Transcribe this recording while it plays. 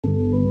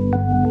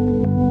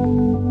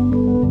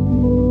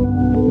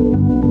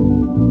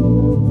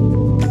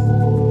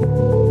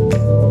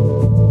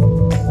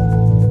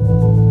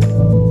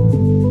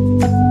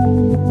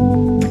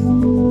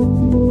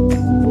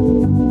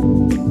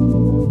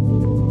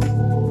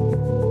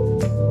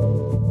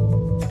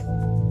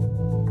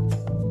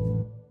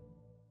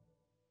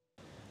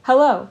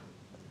Hello,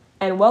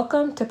 and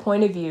welcome to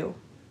Point of View,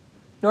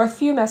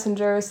 Northview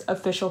Messenger's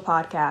official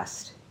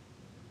podcast.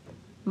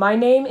 My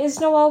name is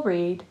Noelle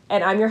Reed,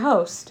 and I'm your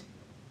host.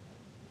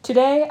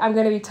 Today, I'm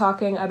going to be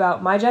talking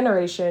about my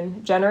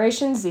generation,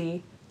 Generation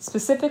Z,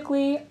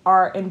 specifically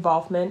our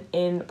involvement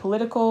in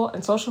political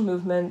and social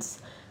movements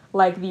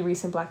like the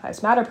recent Black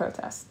Lives Matter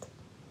protest.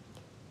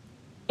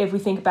 If we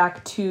think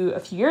back to a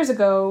few years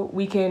ago,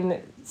 we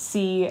can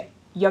see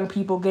young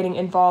people getting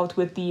involved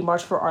with the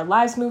March for Our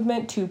Lives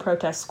movement to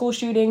protest school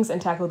shootings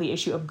and tackle the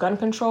issue of gun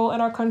control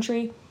in our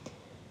country.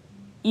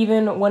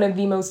 Even one of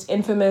the most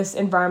infamous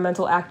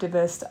environmental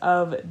activists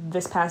of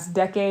this past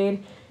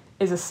decade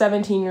is a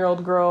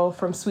 17-year-old girl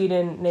from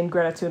Sweden named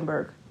Greta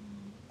Thunberg.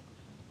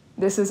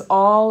 This is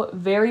all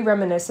very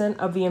reminiscent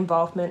of the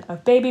involvement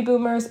of baby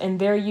boomers in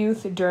their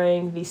youth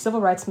during the civil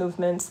rights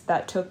movements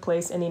that took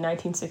place in the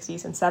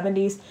 1960s and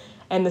 70s,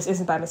 and this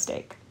isn't by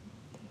mistake.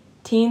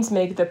 Teens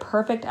make the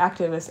perfect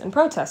activists and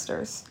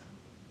protesters.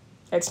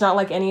 It's not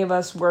like any of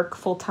us work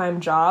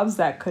full-time jobs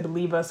that could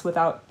leave us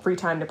without free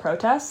time to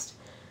protest.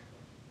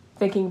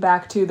 Thinking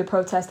back to the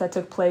protest that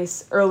took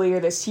place earlier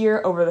this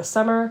year over the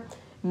summer,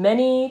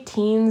 many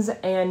teens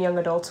and young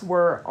adults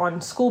were on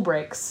school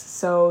breaks,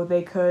 so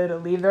they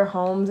could leave their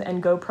homes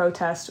and go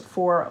protest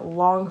for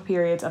long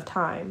periods of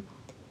time.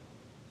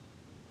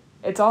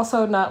 It's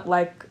also not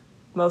like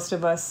most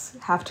of us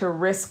have to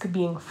risk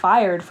being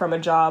fired from a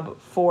job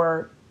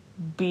for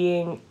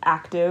being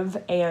active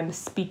and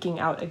speaking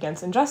out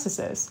against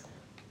injustices.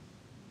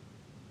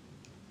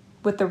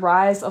 With the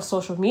rise of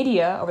social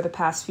media over the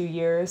past few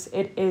years,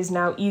 it is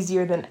now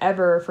easier than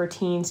ever for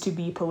teens to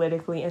be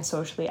politically and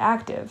socially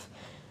active.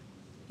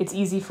 It's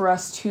easy for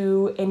us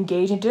to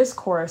engage in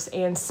discourse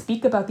and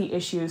speak about the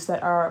issues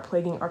that are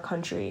plaguing our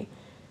country.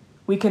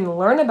 We can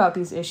learn about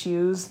these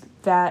issues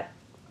that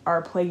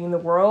are plaguing the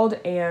world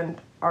and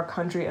our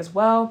country as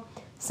well,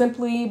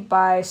 simply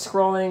by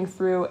scrolling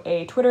through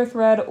a Twitter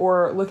thread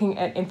or looking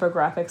at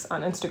infographics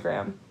on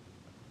Instagram.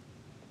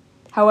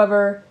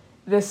 However,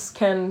 this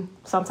can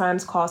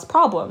sometimes cause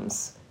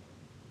problems.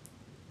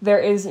 There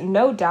is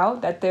no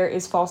doubt that there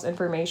is false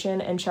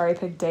information and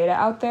cherry-picked data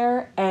out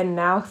there, and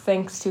now,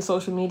 thanks to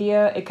social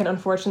media, it can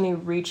unfortunately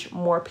reach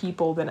more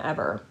people than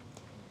ever.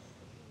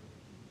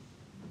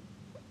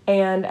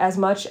 And as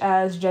much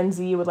as Gen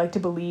Z would like to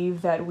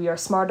believe that we are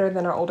smarter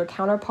than our older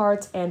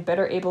counterparts and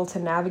better able to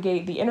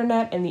navigate the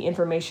internet and the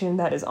information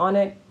that is on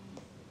it,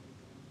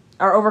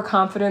 our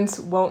overconfidence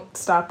won't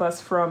stop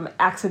us from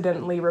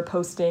accidentally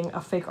reposting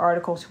a fake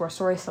article to our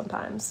stories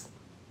sometimes.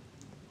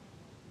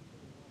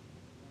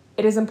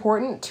 It is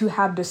important to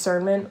have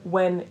discernment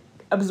when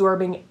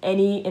absorbing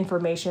any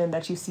information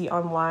that you see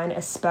online,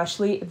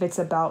 especially if it's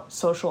about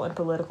social and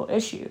political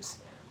issues.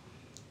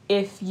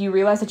 If you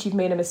realize that you've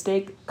made a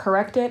mistake,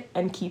 correct it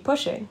and keep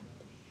pushing.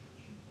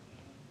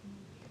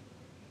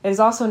 It is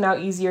also now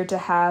easier to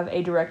have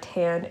a direct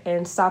hand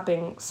in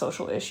stopping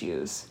social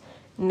issues.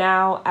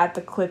 Now, at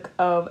the click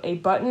of a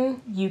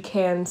button, you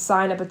can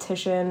sign a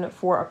petition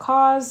for a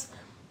cause,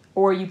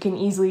 or you can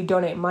easily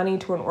donate money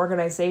to an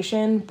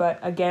organization, but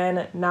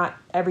again, not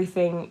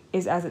everything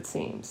is as it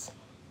seems.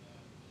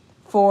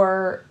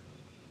 For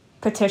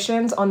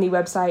petitions on the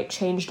website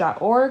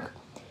change.org,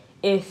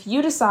 if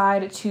you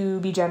decide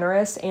to be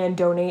generous and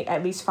donate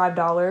at least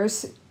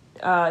 $5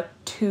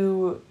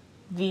 to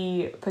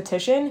the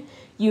petition,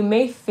 you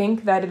may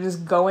think that it is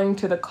going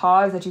to the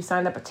cause that you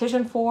signed the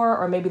petition for,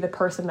 or maybe the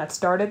person that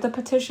started the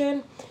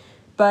petition,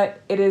 but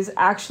it is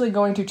actually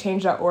going to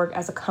change.org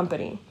as a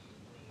company.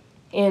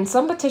 And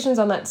some petitions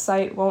on that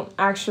site won't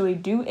actually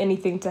do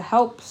anything to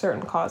help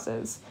certain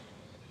causes.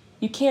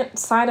 You can't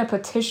sign a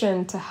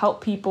petition to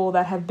help people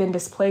that have been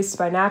displaced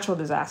by natural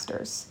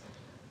disasters.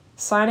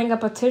 Signing a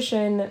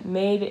petition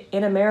made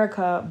in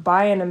America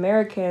by an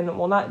American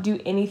will not do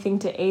anything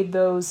to aid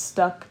those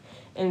stuck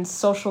in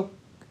social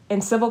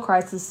and civil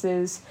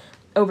crises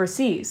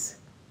overseas.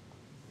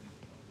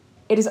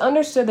 It is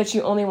understood that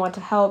you only want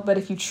to help, but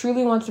if you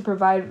truly want to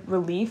provide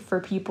relief for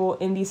people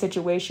in these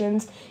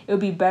situations, it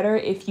would be better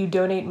if you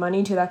donate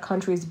money to that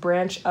country's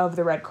branch of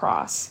the Red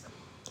Cross.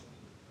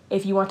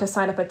 If you want to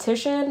sign a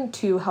petition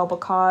to help a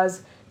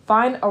cause,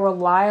 find a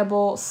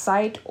reliable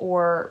site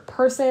or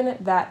person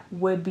that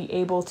would be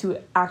able to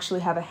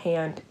actually have a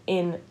hand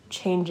in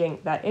changing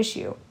that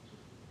issue.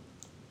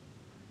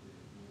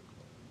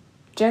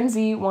 Gen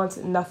Z wants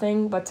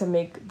nothing but to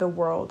make the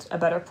world a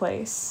better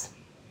place.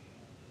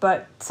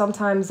 But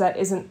sometimes that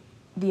isn't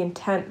the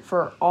intent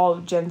for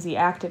all Gen Z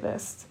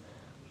activists.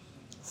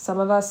 Some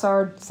of us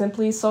are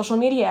simply social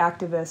media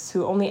activists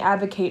who only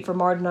advocate for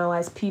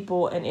marginalized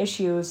people and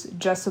issues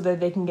just so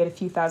that they can get a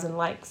few thousand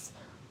likes.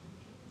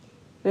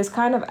 This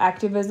kind of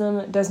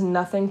activism does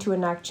nothing to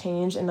enact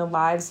change in the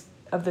lives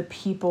of the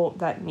people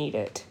that need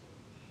it.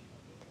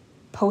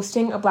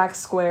 Posting a black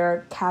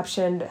square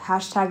captioned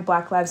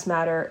 #Black Lives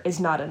Matter is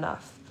not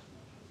enough.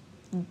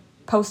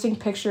 Posting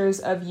pictures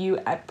of you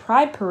at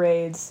pride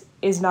parades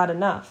is not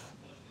enough.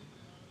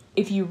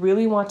 If you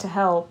really want to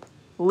help,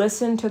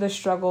 listen to the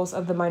struggles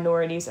of the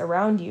minorities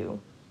around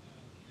you.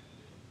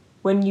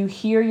 When you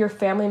hear your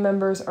family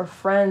members or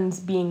friends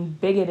being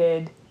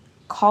bigoted,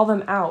 call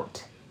them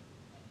out.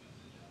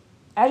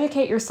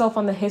 Educate yourself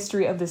on the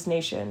history of this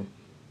nation.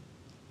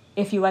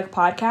 If you like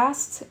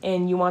podcasts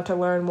and you want to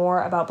learn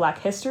more about Black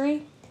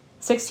history,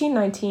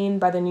 1619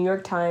 by the New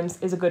York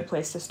Times is a good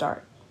place to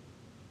start.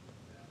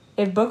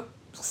 If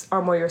books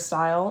are more your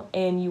style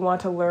and you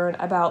want to learn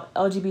about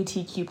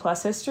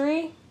LGBTQ+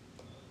 history,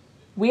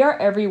 We Are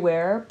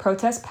Everywhere,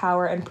 Protest,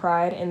 Power, and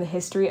Pride in the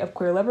History of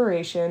Queer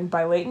Liberation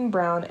by Leighton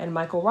Brown and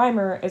Michael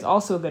Reimer is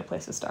also a good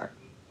place to start.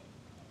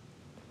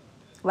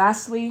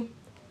 Lastly,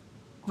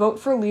 vote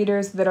for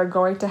leaders that are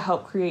going to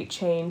help create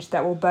change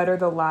that will better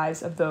the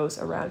lives of those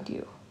around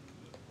you.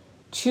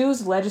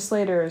 Choose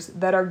legislators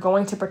that are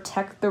going to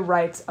protect the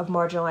rights of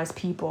marginalized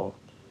people.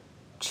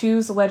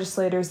 Choose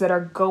legislators that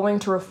are going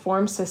to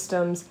reform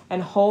systems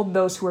and hold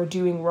those who are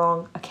doing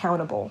wrong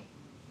accountable.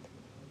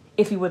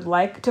 If you would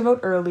like to vote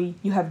early,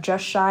 you have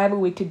just shy of a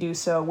week to do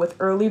so, with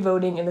early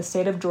voting in the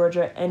state of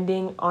Georgia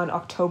ending on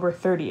October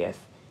 30th,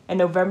 and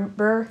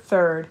November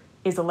 3rd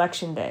is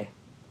Election Day.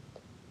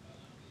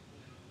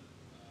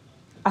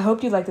 I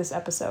hope you liked this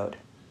episode.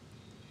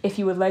 If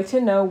you would like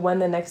to know when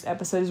the next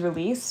episode is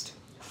released,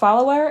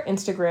 follow our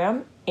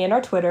Instagram and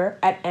our Twitter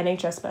at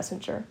NHS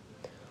Messenger,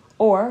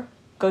 or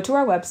go to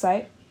our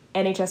website,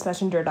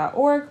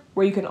 nhsmessenger.org,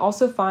 where you can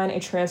also find a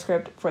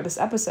transcript for this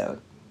episode.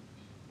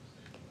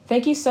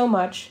 Thank you so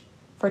much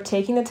for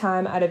taking the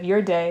time out of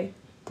your day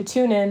to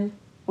tune in,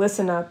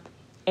 listen up,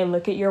 and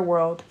look at your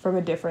world from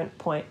a different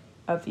point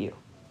of view.